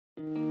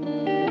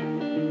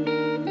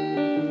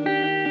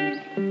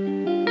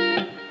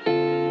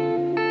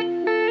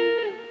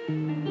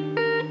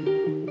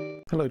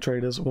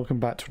traders, welcome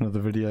back to another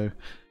video.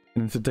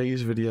 And in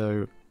today's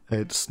video,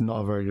 it's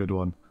not a very good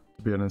one,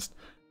 to be honest.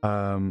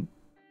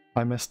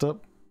 I messed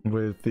up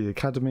with the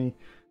academy.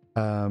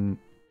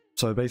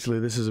 So basically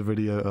this is a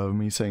video of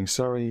me saying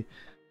sorry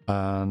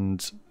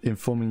and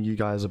informing you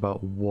guys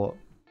about what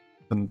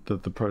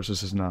the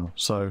process is now.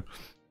 So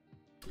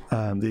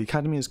the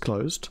academy is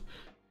closed.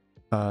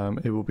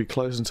 It will be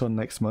closed until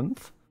next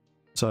month.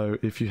 So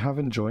if you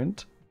haven't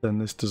joined, then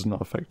this does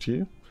not affect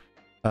you.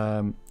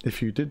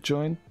 If you did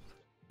join,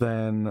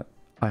 then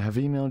I have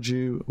emailed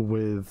you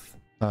with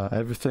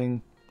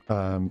everything.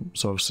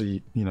 So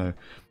obviously, you know,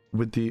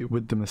 with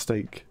the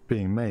mistake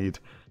being made,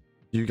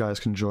 you guys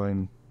can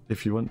join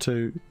if you want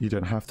to. You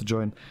don't have to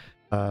join.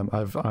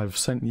 I've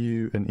sent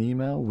you an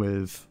email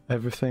with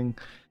everything.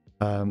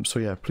 So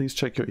yeah, please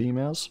check your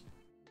emails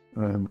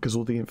because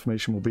all the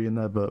information will be in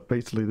there. But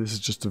basically, this is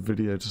just a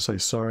video to say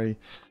sorry.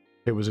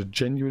 It was a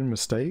genuine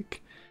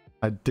mistake.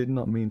 I did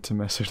not mean to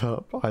mess it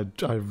up. I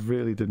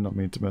really did not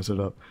mean to mess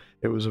it up.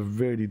 It was a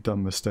really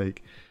dumb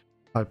mistake.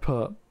 I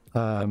put,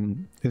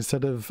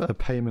 instead of a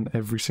payment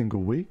every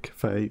single week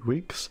for 8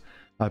 weeks,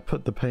 I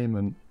put the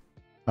payment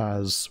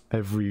as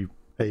every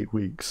 8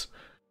 weeks.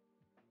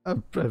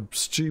 A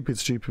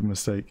stupid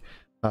mistake.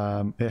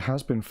 It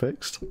has been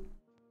fixed.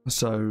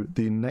 So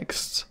the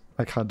next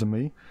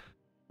academy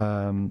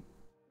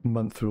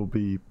month will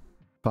be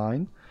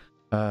fine.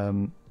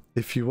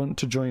 If you want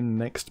to join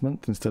next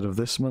month instead of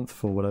this month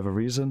for whatever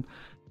reason,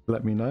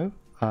 let me know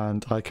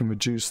and I can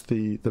reduce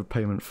the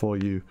payment for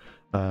you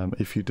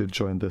if you did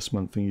join this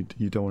month and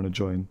you don't want to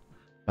join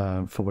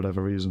for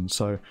whatever reason.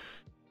 So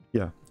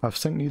yeah, I've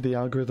sent you the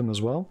algorithm as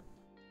well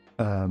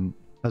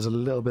as a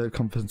little bit of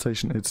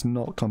compensation. It's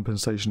not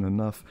compensation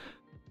enough.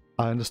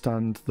 I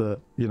understand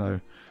that, you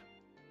know,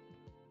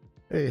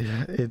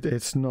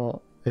 it's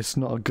not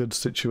a good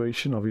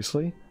situation,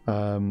 obviously,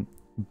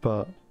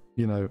 but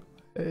you know,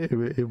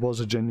 it was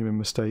a genuine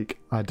mistake.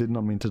 I did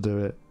not mean to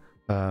do it.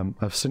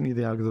 I've sent you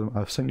the algorithm.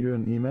 I've sent you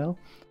an email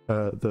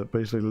that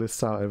basically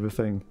lists out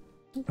everything.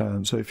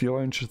 So if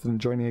you're interested in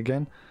joining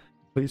again,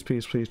 please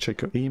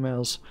check your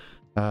emails.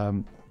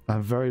 I'm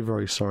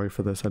very sorry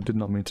for this. I did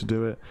not mean to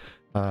do it.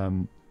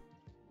 But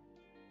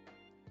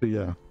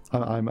yeah,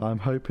 I'm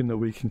hoping that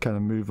we can kind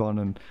of move on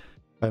and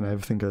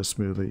everything goes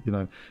smoothly. You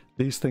know,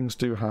 these things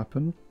do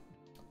happen.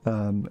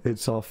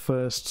 It's our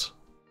first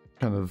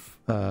kind of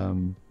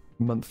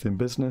month in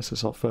business.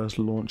 It's our first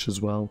launch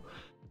as well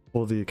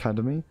for the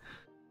academy.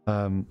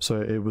 So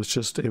it was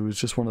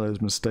just one of those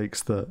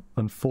mistakes that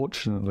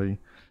unfortunately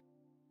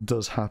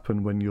does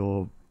happen when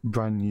you're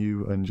brand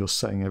new and you're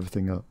setting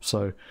everything up.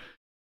 So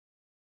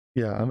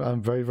yeah,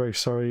 I'm very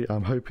sorry.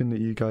 I'm hoping that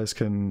you guys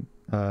can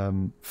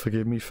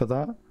forgive me for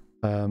that.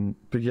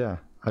 But yeah,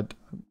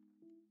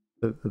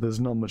 there's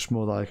not much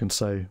more that I can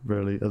say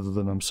really other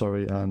than I'm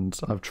sorry and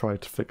I've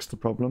tried to fix the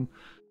problem.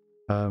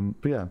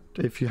 But yeah,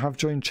 if you have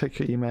joined, check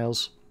your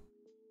emails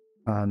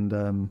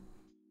and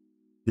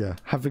yeah,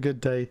 have a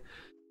good day,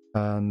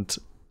 and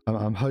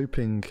I'm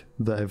hoping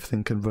that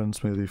everything can run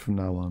smoothly from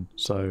now on.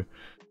 So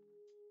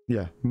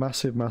yeah,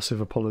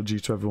 massive apology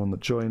to everyone that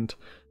joined,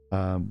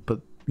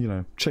 but you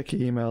know, check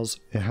your emails.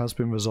 It has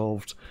been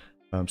resolved.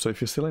 So if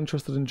you're still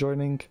interested in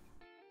joining,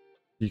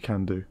 you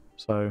can do.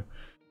 So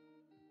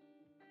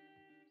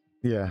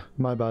yeah,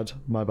 my bad,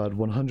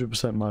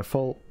 100% my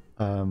fault.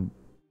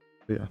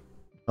 Yeah,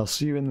 I'll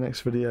see you in the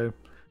next video.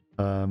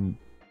 And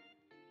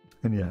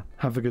yeah,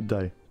 have a good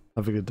day.